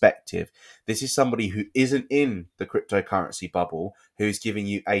different perspective. This is somebody who isn't in the cryptocurrency bubble, who's giving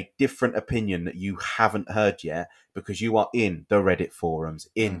you a different opinion that you haven't heard yet because you are in the Reddit forums,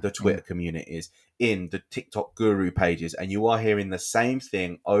 in the Twitter communities, in the TikTok guru pages, and you are hearing the same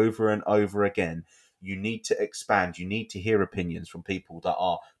thing over and over again. You need to expand. You need to hear opinions from people that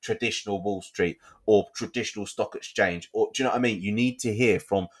are traditional Wall Street or traditional stock exchange, or do you know what I mean? You need to hear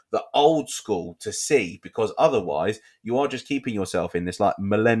from the old school to see, because otherwise you are just keeping yourself in this like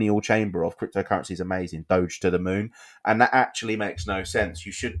millennial chamber of cryptocurrency is amazing, Doge to the moon, and that actually makes no sense.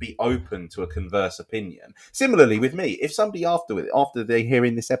 You should be open to a converse opinion. Similarly with me, if somebody after they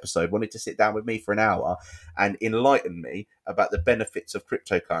hearing this episode wanted to sit down with me for an hour and enlighten me about the benefits of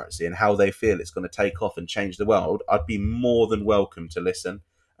cryptocurrency and how they feel it's going to take off and change the world, I'd be more than welcome to listen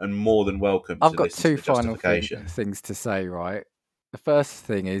and more than welcome I've to got listen two to the final justification. things to say, right? The first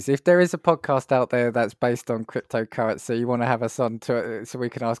thing is, if there is a podcast out there that's based on cryptocurrency, you want to have us on to so we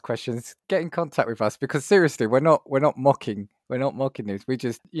can ask questions, get in contact with us, because seriously, we're not mocking this. We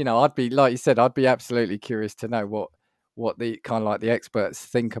just, I'd be, like you said, I'd be absolutely curious to know what the kind of like the experts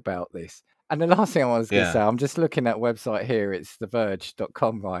think about this. And the last thing I was going to say, I'm just looking at a website here. It's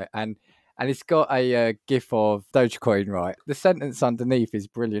theverge.com, right? And it's got a GIF of Dogecoin, right? The sentence underneath is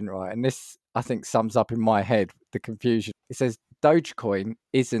brilliant, right? And this, I think, sums up in my head the confusion. It says, Dogecoin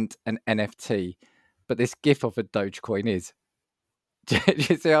isn't an NFT, but this GIF of a Dogecoin is. Do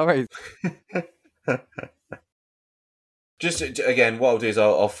you see what I mean? Just again, what I'll do is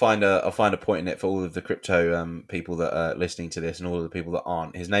I'll find a point in it for all of the crypto people that are listening to this and all of the people that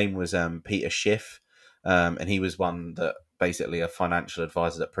aren't. His name was Peter Schiff, and he was one that basically a financial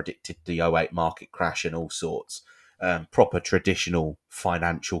advisor that predicted the '08 market crash and all sorts. Proper traditional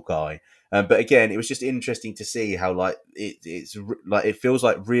financial guy. But again, it was just interesting to see how like it's like it feels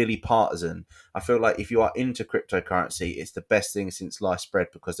like really partisan. I feel like if you are into cryptocurrency, it's the best thing since sliced bread,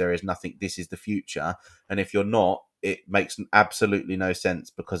 because there is nothing. This is the future, and if you're not, it makes absolutely no sense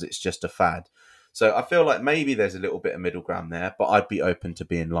because it's just a fad. So I feel like maybe there's a little bit of middle ground there, but I'd be open to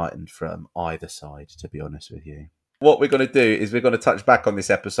be enlightened from either side, to be honest with you. What we're going to do is we're going to touch back on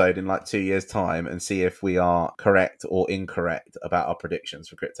this episode in like 2 years' time and see if we are correct or incorrect about our predictions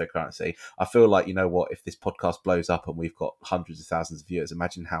for cryptocurrency. I feel like, you know what, if this podcast blows up and we've got hundreds of thousands of viewers,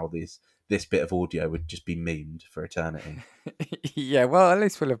 imagine how this bit of audio would just be memed for eternity. Yeah, well, at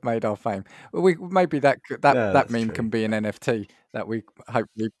least we'll have made our fame. Maybe that meme true. can be an NFT that we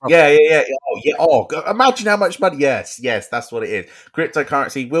hopefully. Yeah. Oh, imagine how much money. Yes, that's what it is.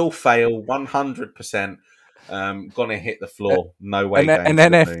 Cryptocurrency will fail 100%. Gonna hit the floor. No way. An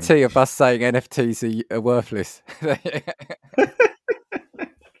NFT of us saying NFTs are worthless.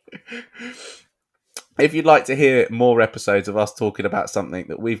 If you'd like to hear more episodes of us talking about something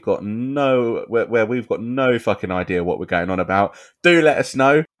that we've got where we've got no fucking idea what we're going on about, do let us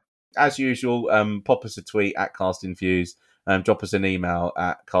know. As usual, pop us a tweet at CastingViews, drop us an email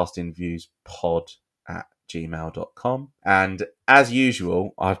at castingviewspod@gmail.com. And as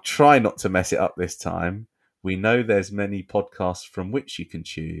usual, I'll try not to mess it up this time. We know there's many podcasts from which you can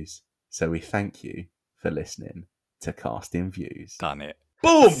choose, so we thank you for listening to Casting Views. Done it.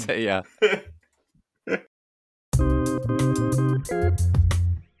 Boom! See ya.